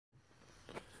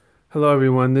Hello,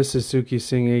 everyone. This is Suki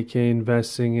Singh, aka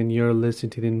Investing, and you're listening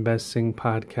to the Investing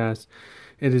Podcast.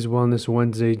 It is Wellness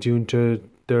Wednesday, June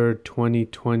 3rd,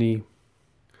 2020.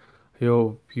 I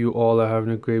hope you all are having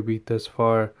a great week thus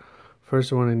far.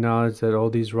 First, I want to acknowledge that all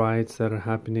these riots that are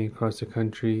happening across the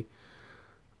country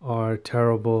are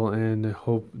terrible, and I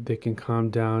hope they can calm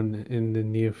down in the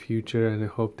near future, and I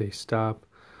hope they stop.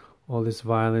 All this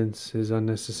violence is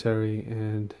unnecessary,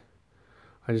 and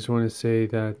I just want to say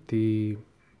that the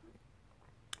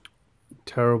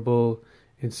terrible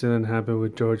incident happened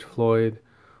with George Floyd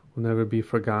will never be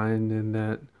forgotten, and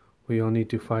that we all need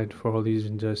to fight for all these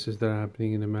injustices that are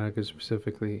happening in America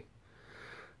specifically.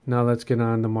 Now let's get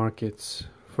on the markets.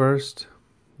 First,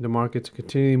 the markets are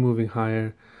continually moving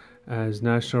higher as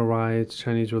national riots,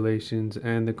 Chinese relations,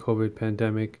 and the COVID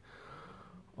pandemic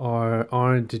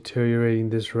aren't deteriorating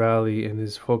this rally, and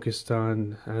is focused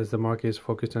on, as the market is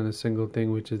focused on a single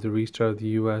thing, which is the restart of the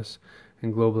US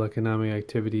and global economic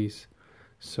activities.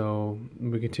 So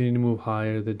we continue to move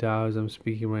higher. The Dow, as I'm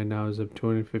speaking right now, is up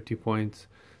 250 points.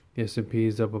 The S&P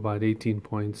is up about 18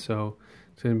 points. So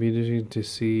it's going to be interesting to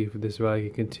see if this rally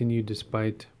can continue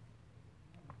despite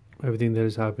everything that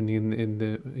is happening in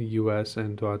the U.S.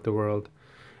 and throughout the world.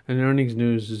 And in earnings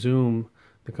news, Zoom,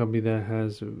 the company that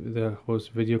hosts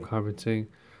video conferencing,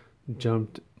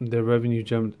 their revenue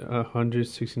jumped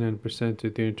 169% to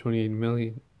 328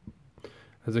 million.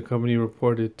 As the company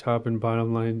reported, top and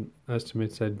bottom line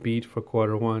estimates had beat for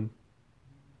quarter one.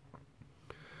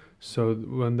 So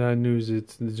on that news,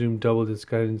 Zoom doubled its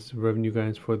revenue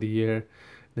guidance for the year.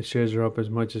 The shares are up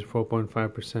as much as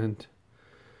 4.5%.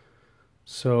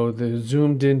 So the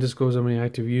Zoom didn't disclose how many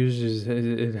active users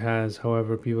it has.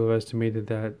 However, people have estimated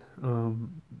that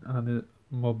on the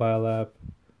mobile app,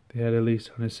 they had at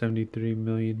least 173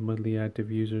 million monthly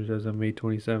active users as of May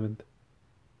 27th.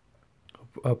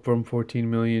 Up from 14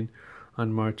 million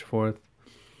on March 4th.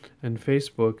 And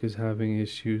Facebook is having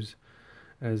issues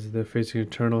as they're facing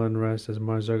internal unrest, as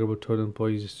Mark Zuckerberg told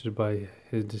employees yesterday by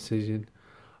his decision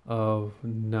of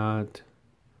not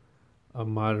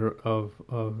moderating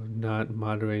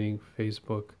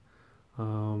Facebook.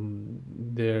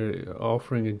 They're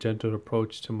offering a gentle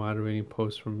approach to moderating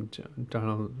posts from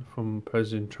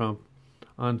President Trump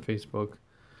on Facebook.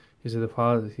 He said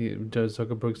Judge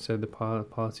Zuckerberg said the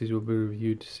policies will be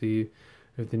reviewed to see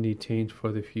if they need change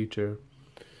for the future.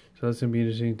 So that's going to be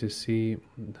interesting to see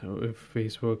if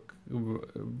Facebook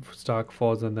stock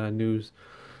falls on that news.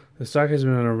 The stock has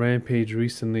been on a rampage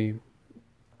recently,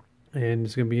 and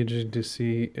it's going to be interesting to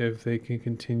see if they can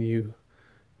continue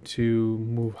to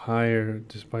move higher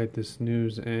despite this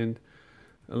news. And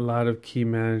a lot of key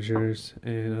managers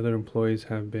and other employees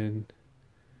have been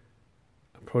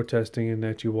protesting and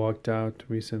that you walked out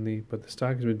recently, but the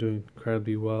stock has been doing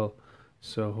incredibly well.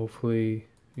 So hopefully,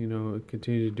 it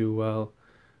continue to do well.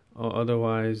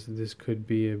 Otherwise, this could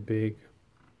be a big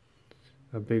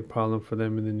problem for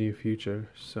them in the near future.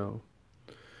 So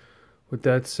with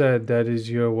that said, that is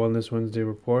your Wellness Wednesday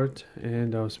report,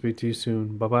 and I'll speak to you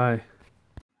soon. Bye-bye.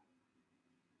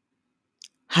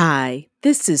 Hi,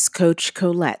 this is Coach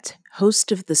Colette,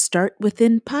 host of the Start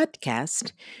Within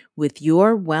podcast, with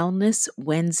your Wellness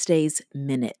Wednesdays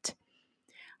Minute.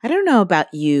 I don't know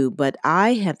about you, but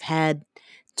I have had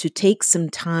to take some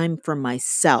time for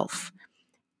myself,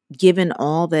 given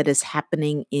all that is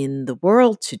happening in the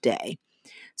world today.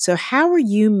 So, how are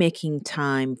you making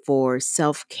time for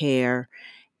self-care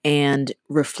and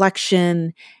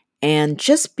reflection and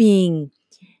just being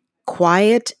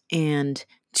quiet and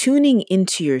tuning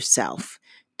into yourself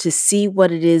to see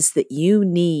what it is that you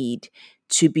need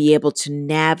to be able to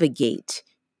navigate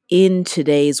in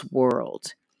today's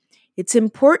world? It's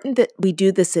important that we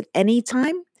do this at any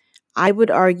time. I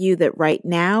would argue that right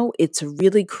now it's a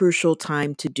really crucial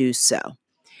time to do so.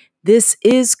 This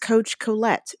is Coach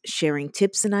Colette sharing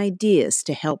tips and ideas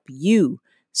to help you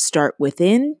start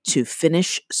within to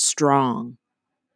finish strong.